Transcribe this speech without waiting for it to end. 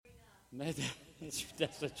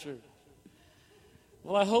That's the truth.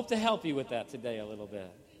 Well, I hope to help you with that today a little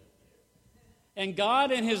bit. And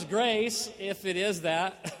God in His grace, if it is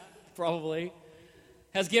that, probably,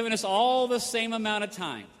 has given us all the same amount of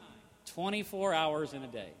time, 24 hours in a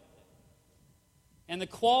day. And the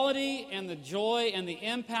quality and the joy and the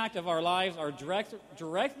impact of our lives are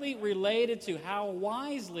directly related to how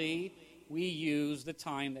wisely we use the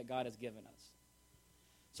time that God has given us.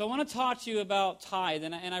 So I want to talk to you about tithe,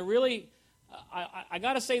 and I really, I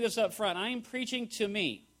got to say this up front. I am preaching to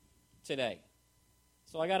me today.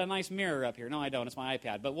 So I got a nice mirror up here. No, I don't. It's my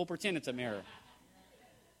iPad, but we'll pretend it's a mirror.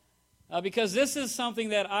 Because this is something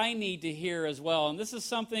that I need to hear as well, and this is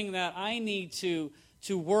something that I need to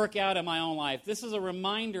work out in my own life. This is a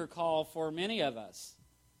reminder call for many of us.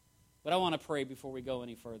 But I want to pray before we go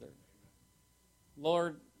any further.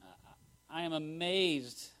 Lord, I am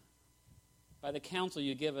amazed by the counsel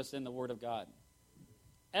you give us in the Word of God.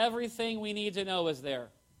 Everything we need to know is there,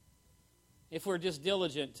 if we're just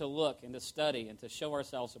diligent to look and to study and to show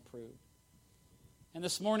ourselves approved. And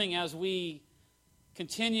this morning, as we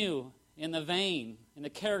continue in the vein, in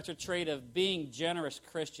the character trait of being generous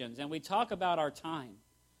Christians, and we talk about our time,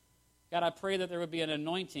 God, I pray that there would be an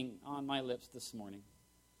anointing on my lips this morning.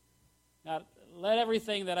 God, let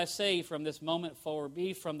everything that I say from this moment forward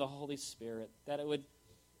be from the Holy Spirit, that it would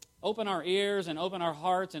open our ears and open our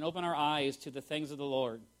hearts and open our eyes to the things of the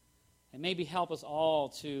Lord, and maybe help us all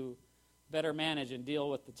to better manage and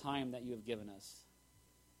deal with the time that you have given us.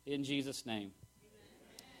 In Jesus' name.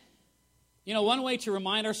 You know, one way to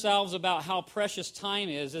remind ourselves about how precious time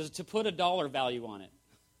is to put a dollar value on it.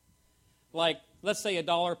 Like, let's say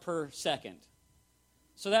 $1 per second.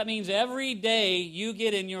 So that means every day you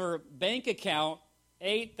get in your bank account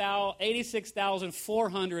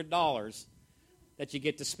 $86,400 that you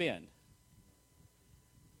get to spend.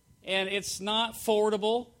 And it's not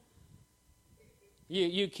forwardable.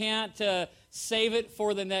 You can't save it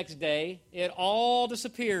for the next day. It all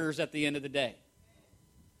disappears at the end of the day.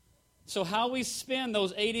 So how we spend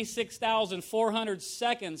those 86,400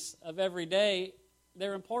 seconds of every day,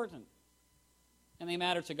 they're important. And they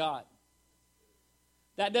matter to God.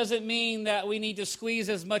 That doesn't mean that we need to squeeze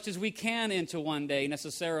as much as we can into one day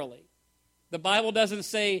necessarily. The Bible doesn't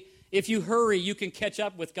say, if you hurry, you can catch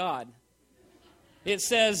up with God. It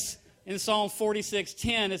says in Psalm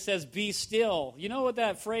 46:10, it says, be still. You know what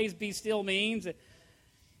that phrase, be still, means?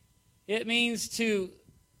 It means to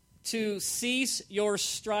cease your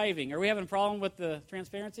striving. Are we having a problem with the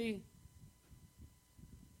transparency?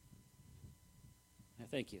 Yeah,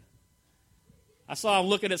 thank you. I saw him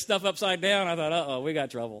looking at stuff upside down. I thought, uh-oh, we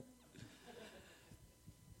got trouble.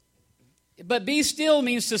 But be still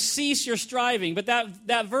means to cease your striving. But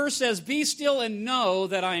that verse says, be still and know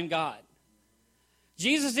that I am God.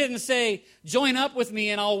 Jesus didn't say, join up with me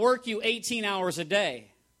and I'll work you 18 hours a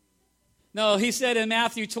day. No, he said in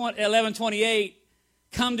Matthew 11:28,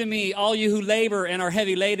 come to me, all you who labor and are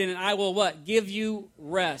heavy laden, and I will what? Give you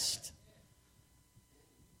rest.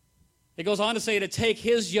 It goes on to say to take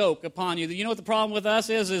his yoke upon you. You know what the problem with us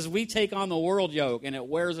is we take on the world yoke and it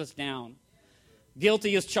wears us down.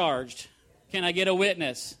 Guilty as charged. Can I get a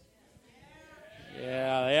witness?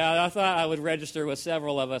 Yeah, I thought I would register with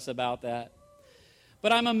several of us about that.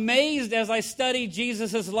 But I'm amazed as I study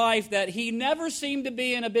Jesus' life that he never seemed to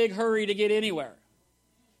be in a big hurry to get anywhere.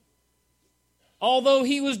 Although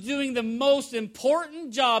he was doing the most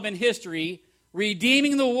important job in history,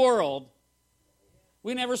 redeeming the world,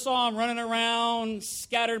 we never saw him running around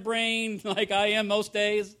scatterbrained like I am most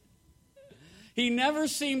days. He never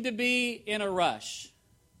seemed to be in a rush.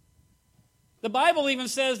 The Bible even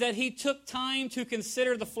says that he took time to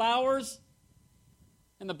consider the flowers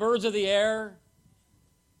and the birds of the air.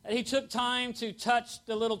 That he took time to touch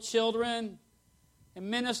the little children and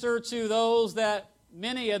minister to those that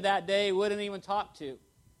many of that day wouldn't even talk to.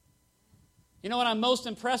 You know what I'm most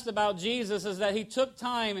impressed about Jesus is that he took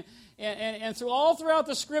time and all throughout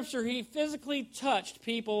the Scripture, he physically touched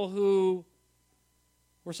people who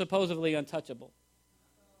were supposedly untouchable.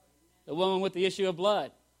 The woman with the issue of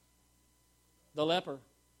blood, the leper,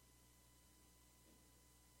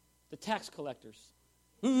 the tax collectors.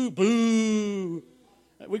 Ooh, boo!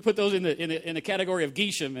 We put those in the category of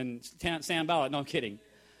Geesham and Sam Ballot. No, I'm kidding.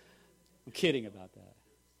 I'm kidding about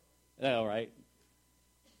that. All right.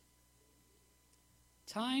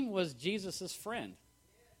 Time was Jesus' friend.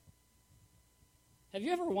 Have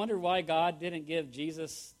you ever wondered why God didn't give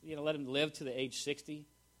Jesus, let him live to the age 60?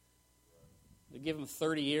 To give him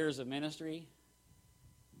 30 years of ministry?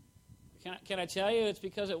 Can I tell you it's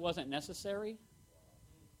because it wasn't necessary?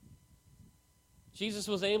 Jesus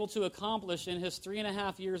was able to accomplish in his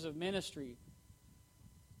 3.5 years of ministry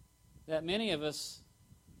that many of us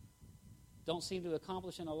don't seem to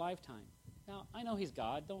accomplish in a lifetime. Now, I know He's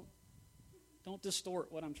God. Don't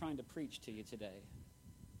distort what I'm trying to preach to you today.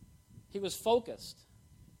 He was focused.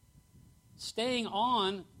 Staying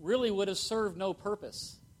on really would have served no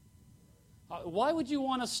purpose. Why would you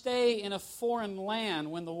want to stay in a foreign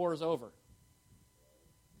land when the war's over?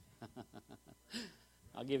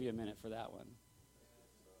 I'll give you a minute for that one.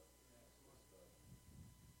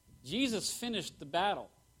 Jesus finished the battle.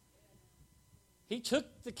 He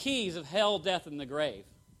took the keys of hell, death, and the grave.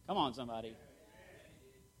 Come on, somebody.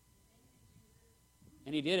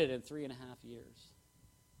 And He did it in 3.5 years.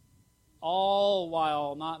 All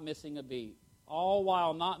while not missing a beat. All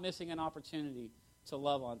while not missing an opportunity to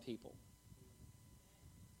love on people.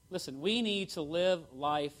 Listen, we need to live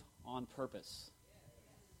life on purpose.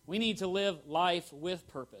 We need to live life with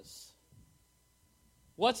purpose.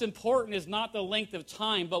 What's important is not the length of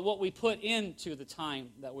time, but what we put into the time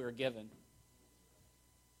that we're given.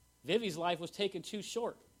 Vivi's life was taken too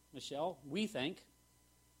short, Michelle, we think.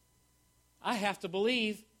 I have to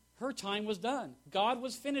believe her time was done. God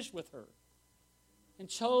was finished with her and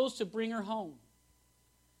chose to bring her home.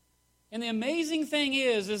 And the amazing thing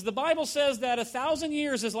is the Bible says that 1,000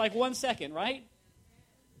 years is like 1 second, right?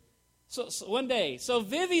 So one day. So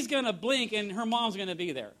Vivi's going to blink and her mom's going to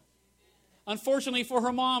be there. Unfortunately for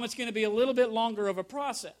her mom, it's going to be a little bit longer of a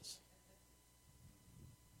process.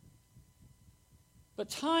 But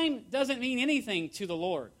time doesn't mean anything to the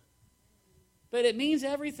Lord. But it means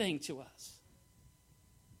everything to us.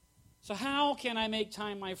 So how can I make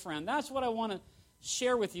time my friend? That's what I want to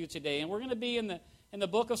share with you today. And we're going to be in the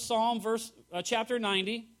book of Psalm, chapter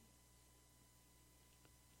 90.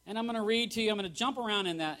 And I'm going to read to you. I'm going to jump around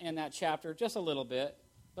in that chapter just a little bit.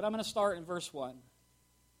 But I'm going to start in verse 1.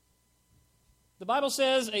 The Bible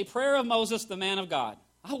says, a prayer of Moses, the man of God.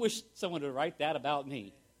 I wish someone would write that about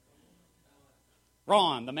me.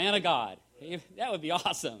 Ron, the man of God. That would be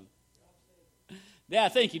awesome. Yeah,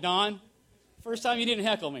 thank you, Don. First time you didn't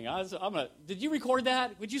heckle me. Did you record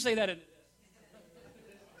that? Would you say that?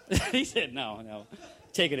 He said, no.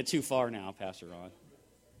 Taking it too far now, Pastor Ron.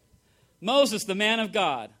 Moses, the man of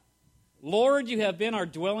God. Lord, you have been our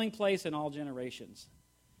dwelling place in all generations.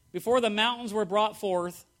 Before the mountains were brought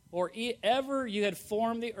forth, or ever you had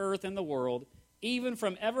formed the earth and the world, even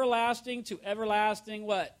from everlasting to everlasting,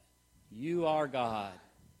 what? You are God.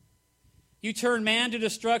 You turn man to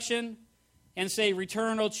destruction and say,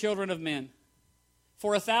 return, O children of men.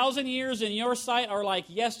 For 1,000 years in your sight are like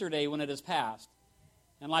yesterday when it is past,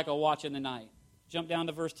 and like a watch in the night. Jump down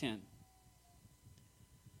to verse 10.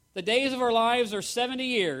 The days of our lives are 70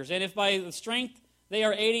 years, and if by the strength they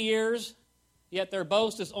are 80 years, yet their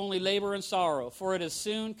boast is only labor and sorrow, for it is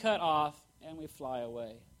soon cut off, and we fly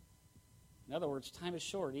away. In other words, time is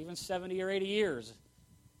short, even 70 or 80 years.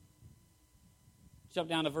 Jump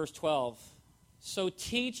down to verse 12. So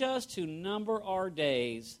teach us to number our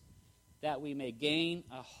days, that we may gain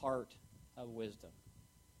a heart of wisdom.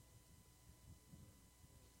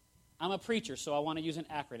 I'm a preacher, so I want to use an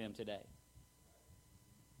acronym today.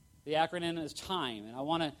 The acronym is TIME, and I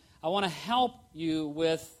want to help you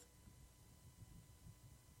with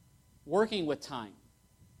working with time,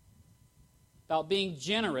 about being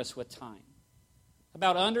generous with time,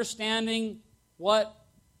 about understanding what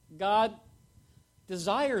God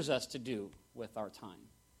desires us to do with our time.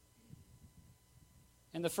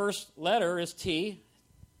 And the first letter is T,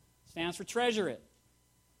 stands for treasure it.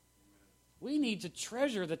 We need to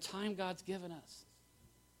treasure the time God's given us.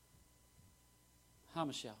 How,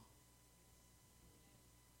 Michelle?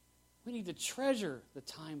 We need to treasure the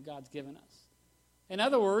time God's given us. In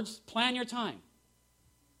other words, plan your time.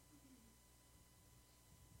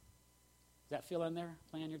 Does that feel in there?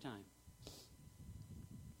 Plan your time.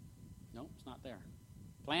 No, it's not there.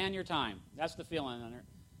 Plan your time. That's the feeling under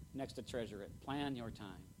next to treasure it. Plan your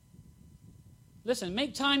time. Listen,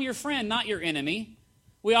 make time your friend, not your enemy.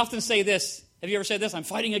 We often say this. Have you ever said this? I'm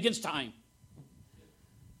fighting against time.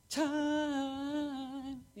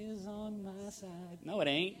 Time is on my side. No, it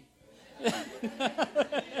ain't.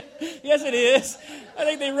 Yes, it is. I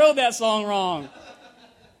think they wrote that song wrong.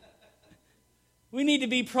 We need to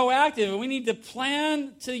be proactive, and we need to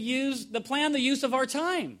plan the use of our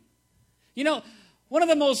time. You know, one of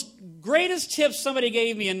the most greatest tips somebody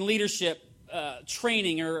gave me in leadership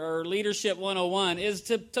training or Leadership 101 is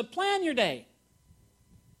to plan your day.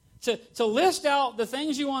 To list out the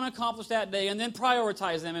things you want to accomplish that day and then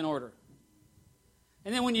prioritize them in order.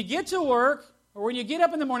 And then when you get to work or when you get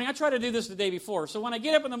up in the morning, I try to do this the day before. So when I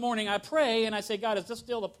get up in the morning, I pray and I say, God, is this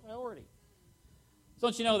still the priority?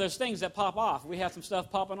 Don't you know there's things that pop off? We had some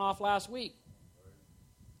stuff popping off last week.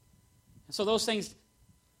 And so those things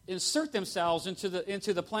insert themselves into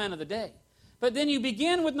the plan of the day. But then you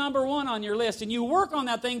begin with number 1 on your list, and you work on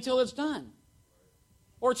that thing till it's done.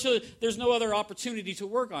 Or till there's no other opportunity to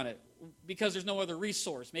work on it because there's no other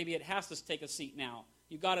resource. Maybe it has to take a seat now.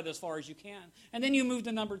 You got it as far as you can. And then you move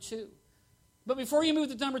to number 2. But before you move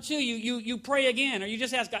to number 2, you pray again, or you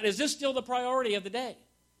just ask God, is this still the priority of the day?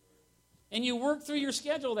 And you work through your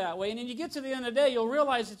schedule that way, and then you get to the end of the day, you'll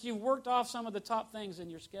realize that you've worked off some of the top things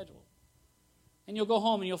in your schedule. And you'll go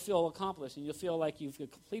home and you'll feel accomplished, and you'll feel like you've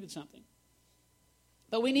completed something.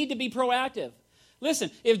 But we need to be proactive.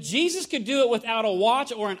 Listen, if Jesus could do it without a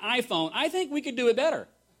watch or an iPhone, I think we could do it better.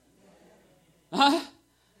 Huh?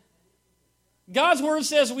 God's word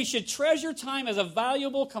says we should treasure time as a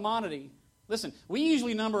valuable commodity. Listen, we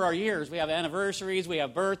usually number our years. We have anniversaries, we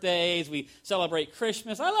have birthdays, we celebrate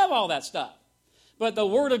Christmas. I love all that stuff. But the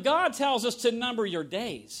Word of God tells us to number your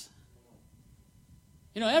days.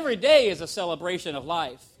 You know, every day is a celebration of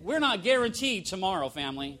life. We're not guaranteed tomorrow,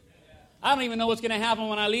 family. I don't even know what's going to happen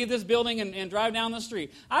when I leave this building and drive down the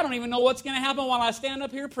street. I don't even know what's going to happen while I stand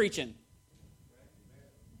up here preaching.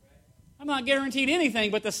 I'm not guaranteed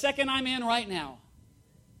anything but the second I'm in right now.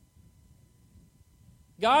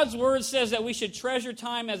 God's word says that we should treasure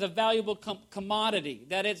time as a valuable commodity,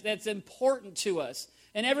 that's important to us.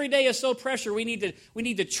 And every day is so precious. We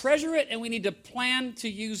need to treasure it, and we need to plan to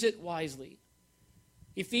use it wisely.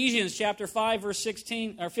 Ephesians chapter 5, verse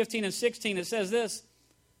 15 and 16, it says this,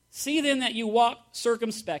 "See then that you walk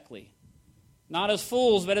circumspectly, not as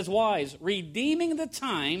fools, but as wise, redeeming the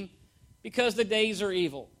time because the days are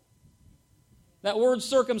evil." That word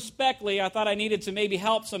circumspectly, I thought I needed to maybe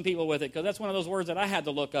help some people with it, because that's one of those words that I had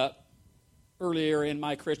to look up earlier in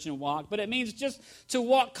my Christian walk. But it means just to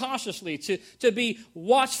walk cautiously, to be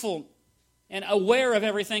watchful and aware of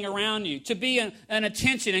everything around you, to be an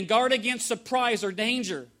attention and guard against surprise or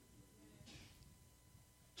danger.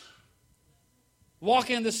 Walk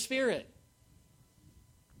in the Spirit.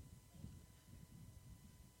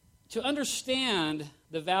 To understand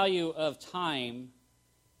the value of time,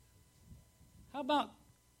 how about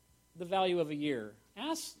the value of a year?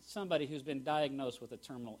 Ask somebody who's been diagnosed with a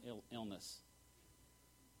terminal illness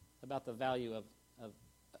about the value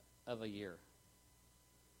of a year.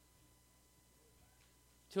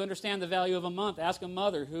 To understand the value of a month, ask a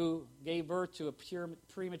mother who gave birth to a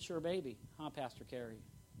premature baby. Huh, Pastor Carey?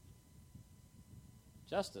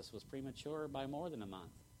 Justice was premature by more than a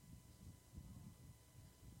month.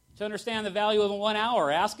 To understand the value of 1 hour,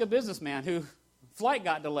 ask a businessman whose flight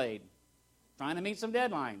got delayed, trying to meet some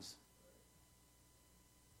deadlines.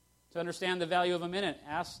 To understand the value of a minute,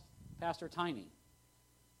 ask Pastor Tiny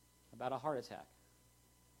about a heart attack.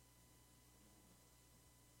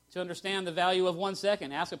 To understand the value of 1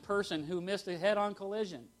 second, ask a person who missed a head-on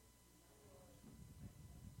collision.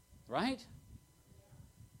 Right?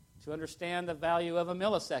 To understand the value of a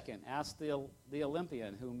millisecond, ask the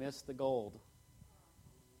Olympian who missed the gold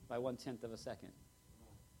by 1/10 of a second.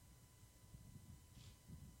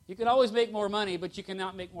 You can always make more money, but you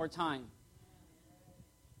cannot make more time.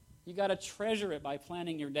 You got to treasure it by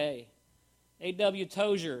planning your day. A.W.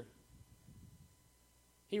 Tozier,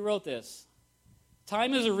 he wrote this: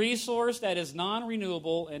 "Time is a resource that is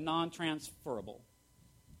non-renewable and non-transferable.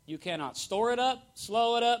 You cannot store it up,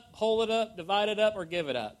 slow it up, hold it up, divide it up, or give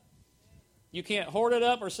it up. You can't hoard it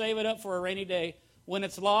up or save it up for a rainy day. When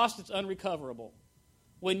it's lost, it's unrecoverable.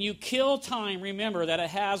 When you kill time, remember that it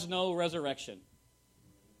has no resurrection."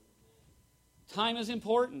 Time is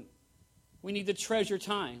important. We need to treasure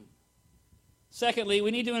time. Secondly,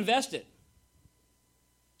 we need to invest it.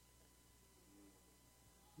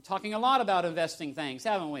 We're talking a lot about investing things,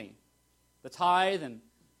 haven't we? The tithe and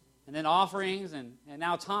then offerings and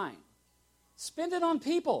now time. Spend it on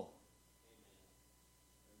people.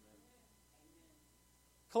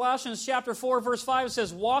 Colossians chapter 4, verse 5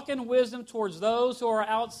 says, "Walk in wisdom towards those who are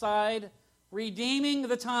outside, redeeming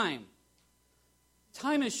the time."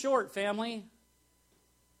 Time is short, family.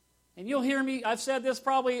 And you'll hear me, I've said this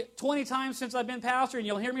probably 20 times since I've been pastor, and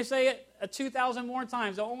you'll hear me say it 2,000 more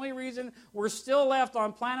times. The only reason we're still left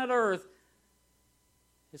on planet Earth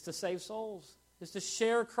is to save souls, is to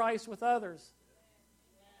share Christ with others.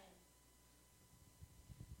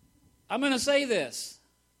 I'm going to say this.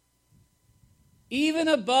 Even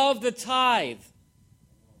above the tithe,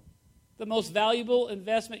 the most valuable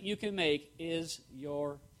investment you can make is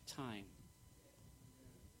your time.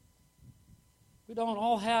 We don't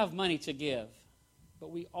all have money to give, but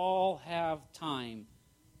we all have time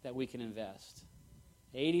that we can invest.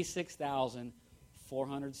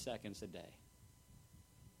 86,400 seconds a day.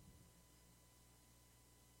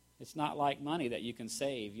 It's not like money that you can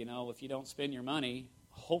save. You know, if you don't spend your money,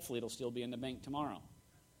 hopefully it'll still be in the bank tomorrow.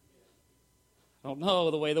 I don't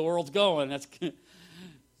know the way the world's going. I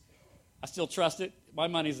still trust it. My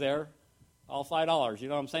money's there. All $5. You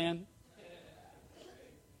know what I'm saying?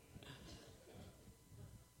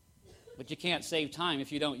 But you can't save time.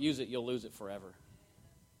 If you don't use it, you'll lose it forever.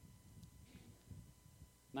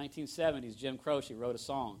 1970s, Jim Croce wrote a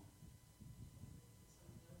song.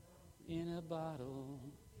 In a bottle,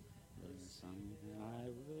 there's something I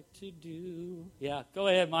look to do. Yeah, go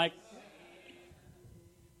ahead, Mike.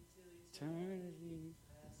 Eternity.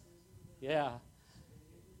 Yeah.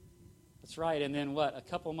 That's right. And then what? A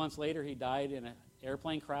couple months later, he died in an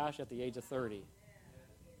airplane crash at the age of 30.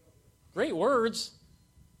 Great words.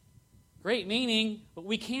 Great meaning, but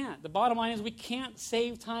we can't. The bottom line is we can't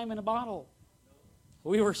save time in a bottle.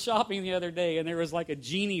 We were shopping the other day, and there was like a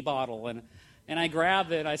genie bottle, and I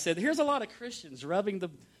grabbed it, and I said, here's a lot of Christians rubbing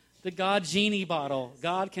the God genie bottle.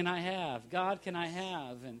 God, can I have? God, can I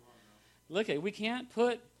have? And look, we can't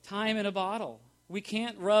put time in a bottle. We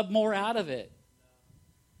can't rub more out of it.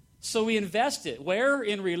 So we invest it. Where?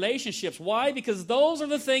 In relationships. Why? Because those are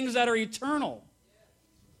the things that are eternal.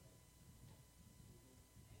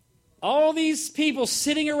 All these people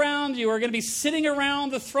sitting around you are going to be sitting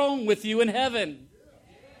around the throne with you in heaven.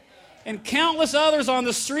 And countless others on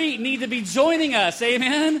the street need to be joining us.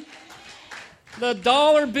 Amen? The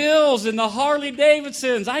dollar bills and the Harley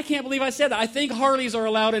Davidsons. I can't believe I said that. I think Harleys are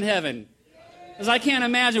allowed in heaven. Because I can't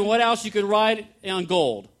imagine what else you could ride on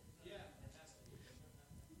gold.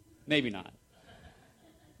 Maybe not.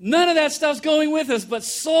 None of that stuff's going with us, but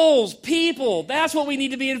souls, people, that's what we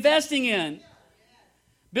need to be investing in.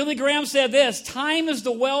 Billy Graham said this, time is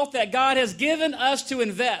the wealth that God has given us to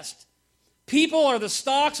invest. People are the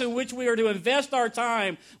stocks in which we are to invest our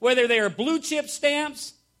time, whether they are blue chip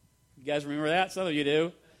stamps. You guys remember that? Some of you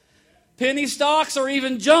do. Penny stocks or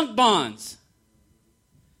even junk bonds.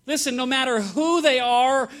 Listen, no matter who they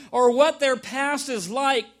are or what their past is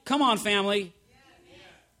like, come on, family.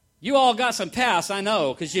 You all got some past, I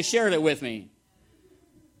know, because you shared it with me.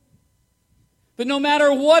 But no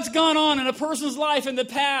matter what's gone on in a person's life in the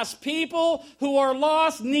past, people who are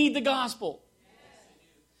lost need the gospel.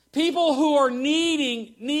 People who are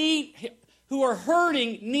who are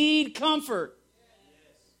hurting need comfort.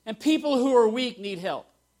 And people who are weak need help.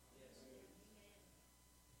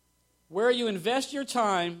 Where you invest your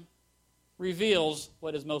time reveals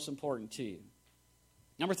what is most important to you.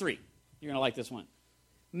 Number 3, you're going to like this one.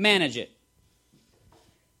 Manage it.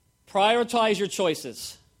 Prioritize your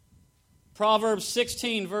choices. Proverbs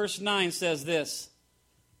 16, verse 9 says this.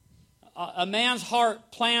 A man's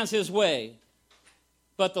heart plans his way,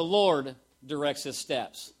 but the Lord directs his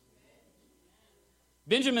steps.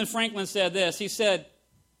 Benjamin Franklin said this. He said,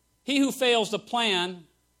 he who fails to plan,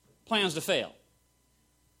 plans to fail.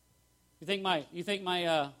 You think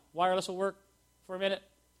my wireless will work for a minute?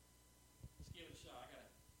 Let's give it a shot.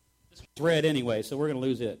 This is red anyway, so we're going to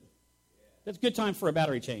lose it. That's a good time for a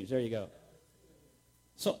battery change. There you go.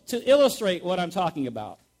 So to illustrate what I'm talking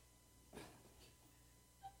about,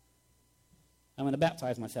 I'm going to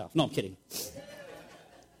baptize myself. No, I'm kidding.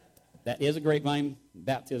 That is a grapevine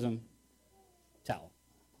baptism towel.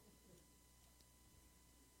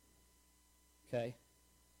 Okay.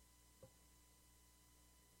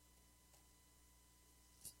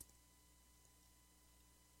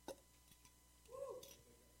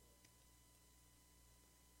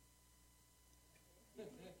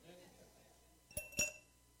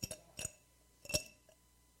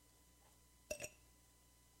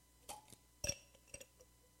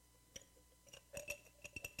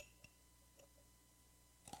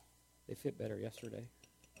 They fit better yesterday.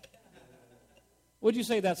 Would you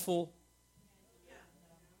say that's full?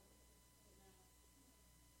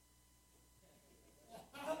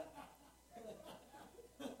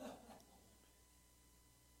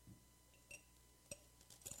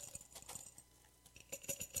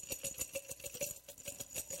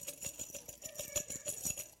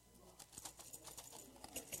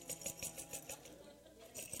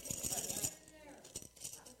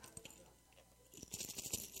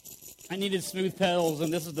 I needed smooth pedals,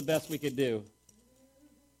 and this is the best we could do.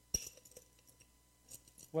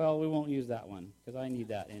 Well, we won't use that one, because I need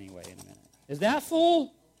that anyway in a minute. Is that full?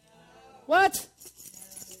 No. What?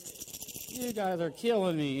 You guys are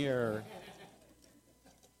killing me here.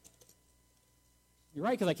 You're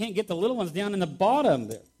right, because I can't get the little ones down in the bottom.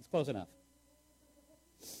 There. It's close enough.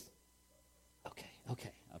 Okay.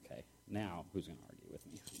 Now, who's going to argue with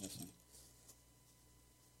me? Listen.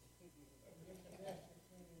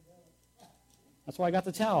 That's why I got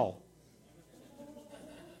the towel.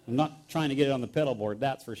 I'm not trying to get it on the pedal board,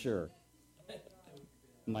 that's for sure.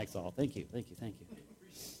 Mike's all, thank you.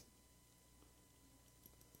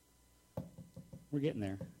 We're getting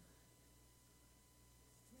there.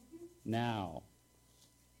 Now,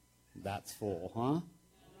 that's full, huh?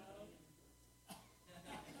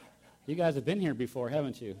 You guys have been here before,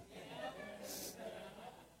 haven't you?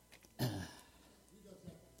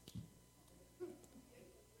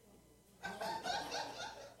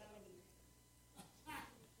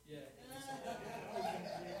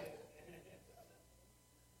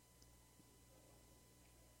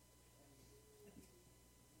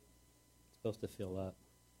 Supposed to fill up.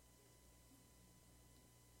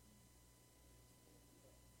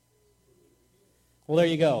 Well, there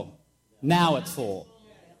you go. Now it's full.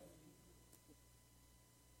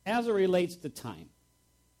 As it relates to time,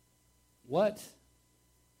 what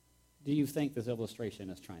do you think this illustration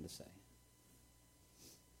is trying to say?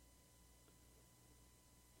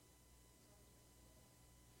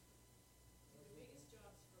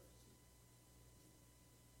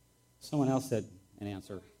 Someone else said an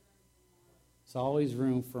answer. There's always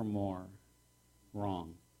room for more.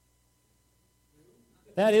 Wrong.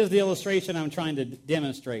 That is the illustration I'm trying to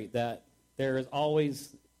demonstrate, that there is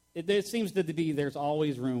always, it seems to be there's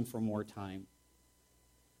always room for more time.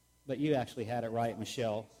 But you actually had it right,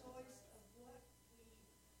 Michelle.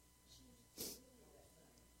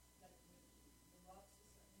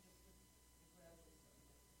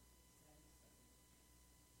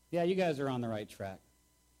 Yeah, you guys are on the right track.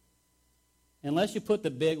 Unless you put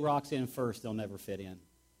the big rocks in first, they'll never fit in.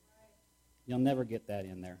 You'll never get that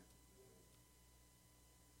in there.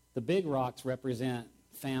 The big rocks represent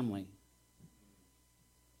family.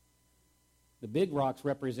 The big rocks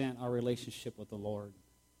represent our relationship with the Lord.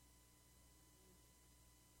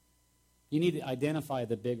 You need to identify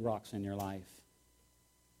the big rocks in your life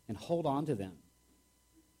and hold on to them.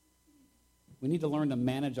 We need to learn to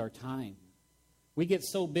manage our time. We get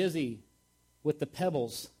so busy with the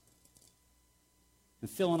pebbles and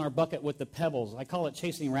filling our bucket with the pebbles. I call it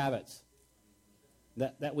chasing rabbits.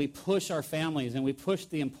 That we push our families and we push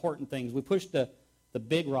the important things. We push the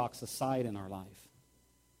big rocks aside in our life.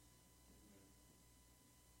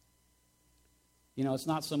 You know, it's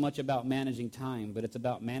not so much about managing time, but it's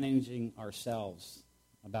about managing ourselves,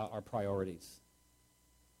 about our priorities.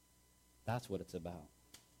 That's what it's about.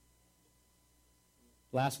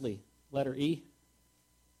 Lastly, letter E.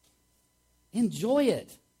 Enjoy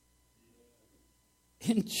it.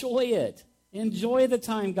 Enjoy it. Enjoy the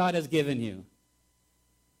time God has given you.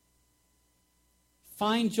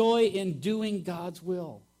 Find joy in doing God's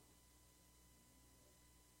will.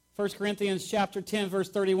 1 Corinthians chapter 10, verse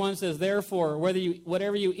 31 says, therefore,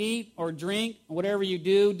 whatever you eat or drink, whatever you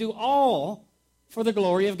do all for the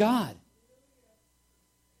glory of God.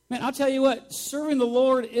 Man, I'll tell you what, serving the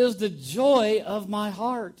Lord is the joy of my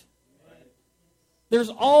heart. There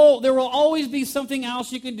will always be something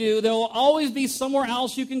else you can do. There will always be somewhere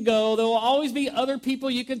else you can go. There will always be other people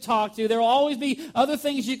you can talk to. There will always be other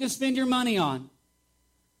things you can spend your money on.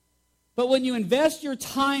 But when you invest your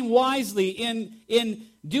time wisely in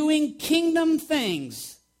doing kingdom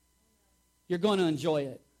things, you're going to enjoy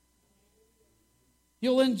it.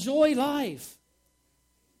 You'll enjoy life.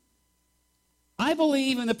 I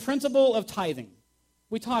believe in the principle of tithing.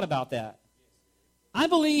 We taught about that. I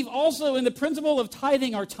believe also in the principle of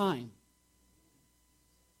tithing our time.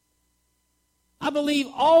 I believe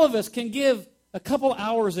all of us can give a couple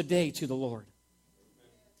hours a day to the Lord.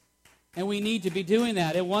 And we need to be doing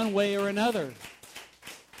that in one way or another.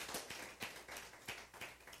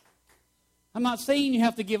 I'm not saying you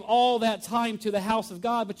have to give all that time to the house of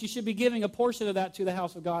God, but you should be giving a portion of that to the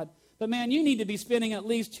house of God. But man, you need to be spending at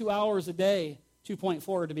least 2 hours a day,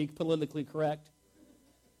 2.4 to be politically correct,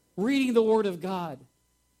 reading the Word of God,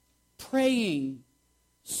 praying,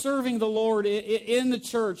 serving the Lord in the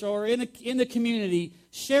church or in the community,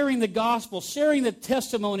 sharing the gospel, sharing the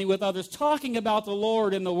testimony with others, talking about the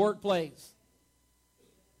Lord in the workplace.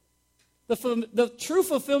 The true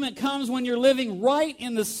fulfillment comes when you're living right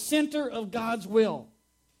in the center of God's will.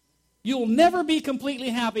 You'll never be completely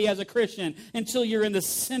happy as a Christian until you're in the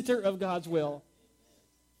center of God's will.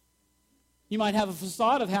 You might have a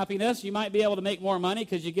facade of happiness. You might be able to make more money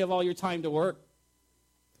because you give all your time to work.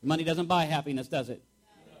 Money doesn't buy happiness, does it?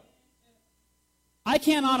 I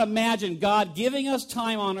cannot imagine God giving us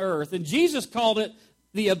time on earth, and Jesus called it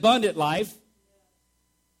the abundant life,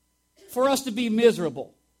 for us to be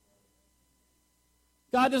miserable.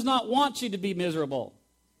 God does not want you to be miserable.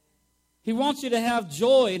 He wants you to have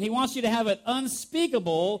joy, and He wants you to have it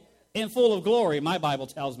unspeakable and full of glory, my Bible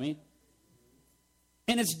tells me.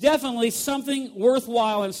 And it's definitely something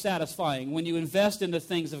worthwhile and satisfying when you invest in the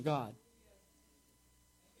things of God.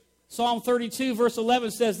 Psalm 32, verse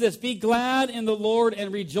 11 says this, be glad in the Lord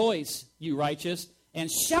and rejoice, you righteous, and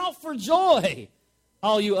shout for joy,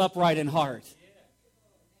 all you upright in heart.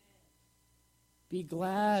 Be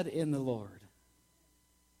glad in the Lord.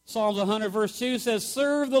 Psalms 100 verse 2 says,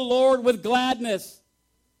 serve the Lord with gladness.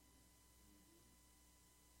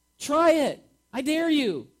 Try it. I dare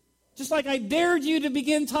you. Just like I dared you to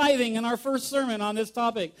begin tithing in our first sermon on this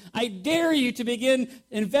topic. I dare you to begin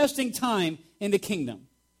investing time in the kingdom.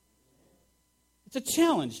 It's a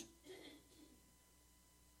challenge.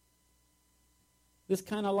 This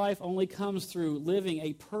kind of life only comes through living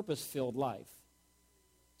a purpose-filled life.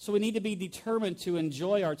 So we need to be determined to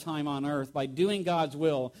enjoy our time on earth by doing God's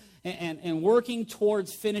will and working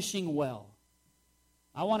towards finishing well.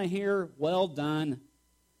 I want to hear, well done.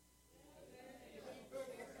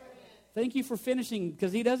 Thank you for finishing,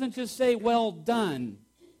 because he doesn't just say, well done.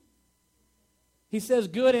 He says,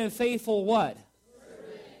 good and faithful what?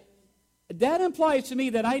 Serving. That implies to me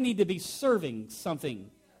that I need to be serving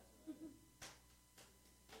something.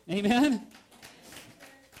 Amen?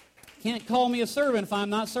 Can't call me a servant if I'm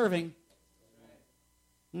not serving.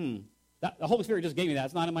 The Holy Spirit just gave me that.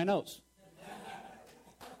 It's not in my notes.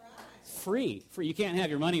 It's free. Free. You can't have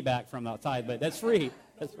your money back from the tithe, but that's free.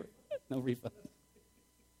 That's free. No refund.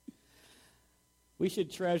 We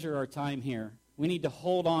should treasure our time here. We need to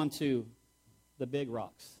hold on to the big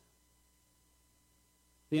rocks.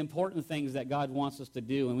 The important things that God wants us to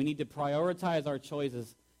do, and we need to prioritize our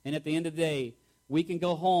choices. And at the end of the day, we can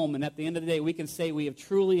go home, and at the end of the day, we can say we have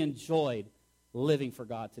truly enjoyed living for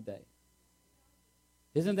God today.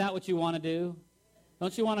 Isn't that what you want to do?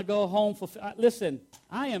 Don't you want to go home? Listen,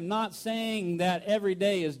 I am not saying that every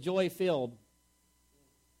day is joy-filled.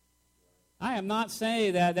 I am not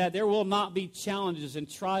saying that there will not be challenges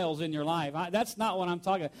and trials in your life. That's not what I'm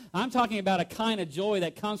talking about. I'm talking about a kind of joy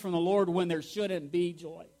that comes from the Lord when there shouldn't be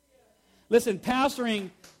joy. Listen, pastoring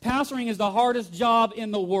is the hardest job in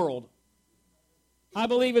the world. I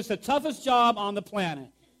believe it's the toughest job on the planet.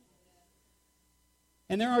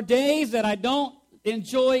 And there are days that I don't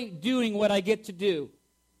enjoy doing what I get to do.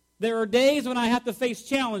 There are days when I have to face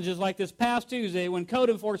challenges like this past Tuesday when code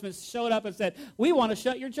enforcement showed up and said, we want to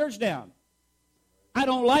shut your church down. I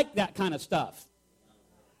don't like that kind of stuff.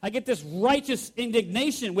 I get this righteous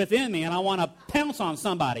indignation within me and I want to pounce on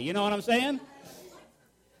somebody. You know what I'm saying?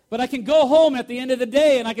 But I can go home at the end of the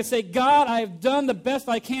day and I can say, God, I have done the best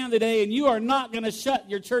I can today and you are not going to shut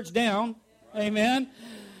your church down. Amen.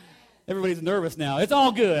 Everybody's nervous now. It's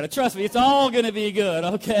all good. Trust me, it's all going to be good,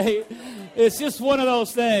 okay? It's just one of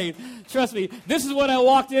those things. Trust me, this is what I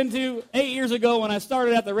walked into 8 years ago when I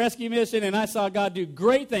started at the rescue mission, and I saw God do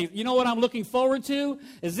great things. You know what I'm looking forward to?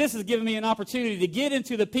 Is this has given me an opportunity to get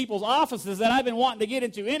into the people's offices that I've been wanting to get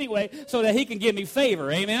into anyway so that he can give me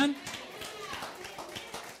favor. Amen?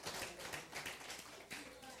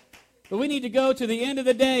 But we need to go to the end of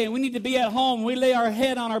the day, and we need to be at home. We lay our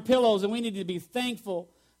head on our pillows, and we need to be thankful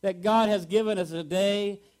that God has given us a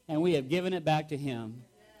day, and we have given it back to him.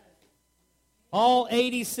 All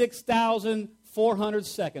 86,400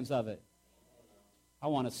 seconds of it. I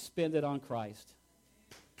want to spend it on Christ.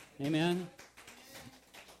 Amen?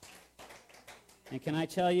 And can I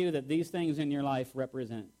tell you that these things in your life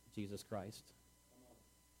represent Jesus Christ?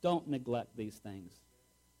 Don't neglect these things.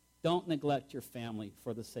 Don't neglect your family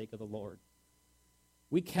for the sake of the Lord.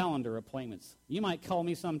 We calendar appointments. You might call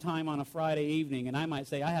me sometime on a Friday evening, and I might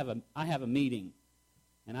say, I have a meeting.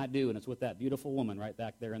 And I do, and it's with that beautiful woman right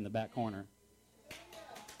back there in the back corner.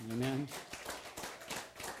 Amen.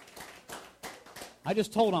 I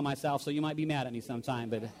just told on myself, so you might be mad at me sometime,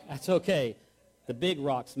 but that's okay. The big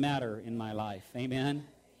rocks matter in my life. Amen.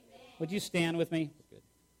 Would you stand with me? Good.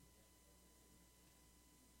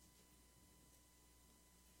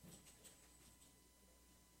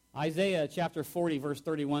 Isaiah chapter 40, verse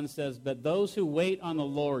 31 says, but those who wait on the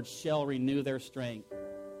Lord shall renew their strength.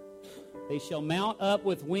 They shall mount up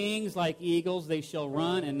with wings like eagles. They shall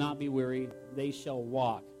run and not be weary. They shall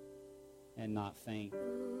walk and not faint.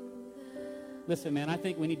 Listen, man, I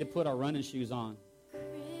think we need to put our running shoes on.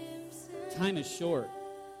 Time is short.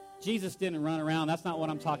 Jesus didn't run around. That's not what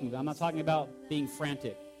I'm talking about. I'm not talking about being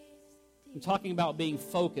frantic. I'm talking about being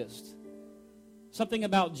focused. Something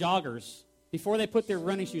about joggers. Before they put their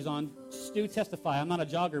running shoes on, Stu testify, I'm not a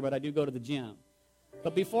jogger, but I do go to the gym.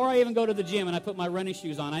 But before I even go to the gym and I put my running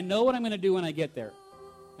shoes on, I know what I'm going to do when I get there.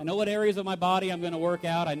 I know what areas of my body I'm going to work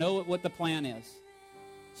out. I know what the plan is.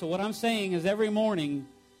 So what I'm saying is every morning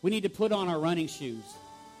we need to put on our running shoes.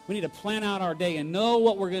 We need to plan out our day and know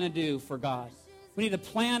what we're going to do for God. We need to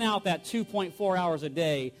plan out that 2.4 hours a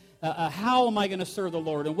day. How am I going to serve the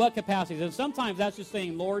Lord? In what capacities? And sometimes that's just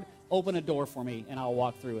saying, Lord, open a door for me and I'll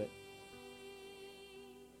walk through it.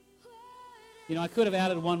 You know, I could have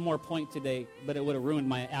added one more point today, but it would have ruined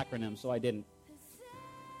my acronym, so I didn't.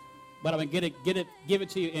 but I'm going to give it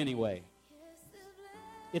to you anyway.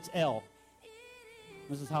 It's L.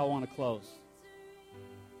 This is how I want to close.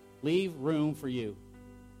 Leave room for you.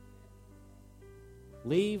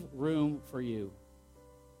 Leave room for you.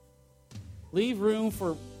 Leave room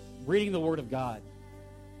for reading the Word of God.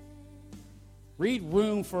 Leave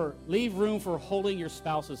room for holding your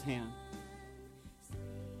spouse's hand.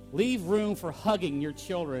 Leave room for hugging your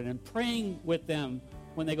children and praying with them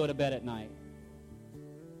when they go to bed at night.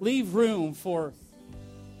 Leave room for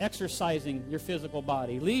exercising your physical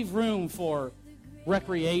body. Leave room for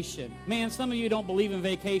recreation. Man, some of you don't believe in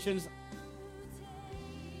vacations.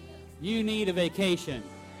 You need a vacation.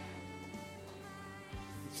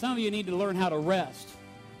 Some of you need to learn how to rest.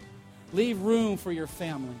 Leave room for your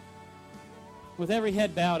family. With every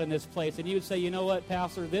head bowed in this place, and you would say, you know what,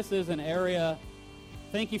 Pastor, this is an area,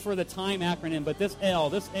 thank you for the time acronym, but this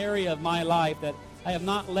area of my life that I have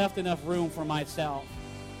not left enough room for myself.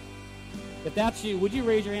 If that's you, would you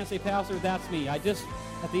raise your hand and say, Pastor, that's me. At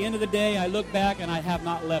the end of the day, I look back and I have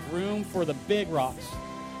not left room for the big rocks,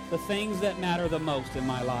 the things that matter the most in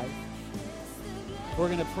my life. We're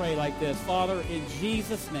going to pray like this. Father, in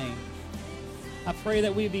Jesus' name, I pray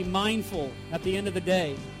that we be mindful at the end of the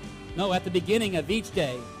day, at the beginning of each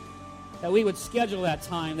day, that we would schedule that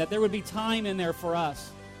time, that there would be time in there for us.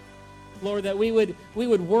 Lord, that we would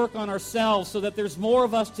work on ourselves so that there's more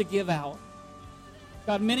of us to give out.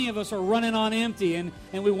 God, many of us are running on empty, and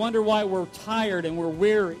we wonder why we're tired and we're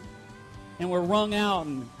weary and we're wrung out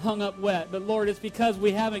and hung up wet. But Lord, it's because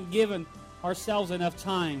we haven't given ourselves enough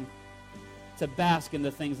time to bask in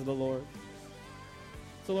the things of the Lord.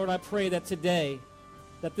 So Lord, I pray that today,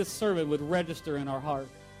 that this sermon would register in our heart,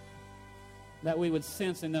 that we would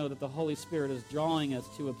sense and know that the Holy Spirit is drawing us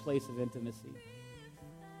to a place of intimacy.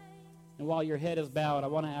 And while your head is bowed, I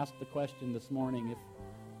want to ask the question this morning, if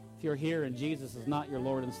you're here and Jesus is not your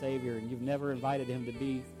Lord and Savior and you've never invited him to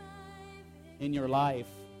be in your life,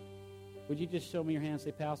 would you just show me your hand and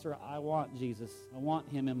say, Pastor, I want Jesus. I want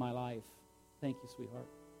him in my life. Thank you, sweetheart.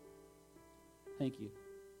 Thank you.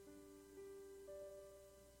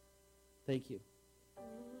 Thank you.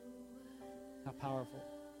 How powerful.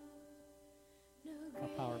 How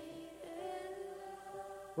powerful.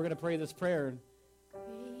 We're going to pray this prayer,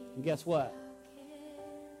 and guess what?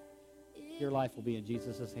 Your life will be in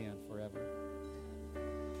Jesus' hand forever.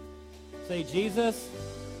 Say, Jesus,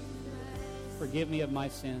 forgive me of my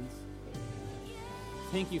sins.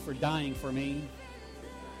 Thank you for dying for me.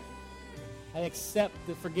 I accept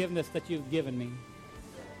the forgiveness that you've given me,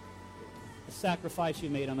 the sacrifice you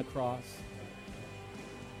made on the cross.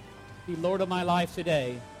 Be Lord of my life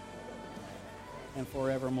today and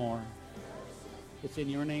forevermore. It's in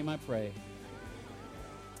your name I pray.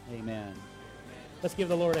 Amen. Let's give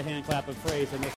the Lord a hand clap of praise.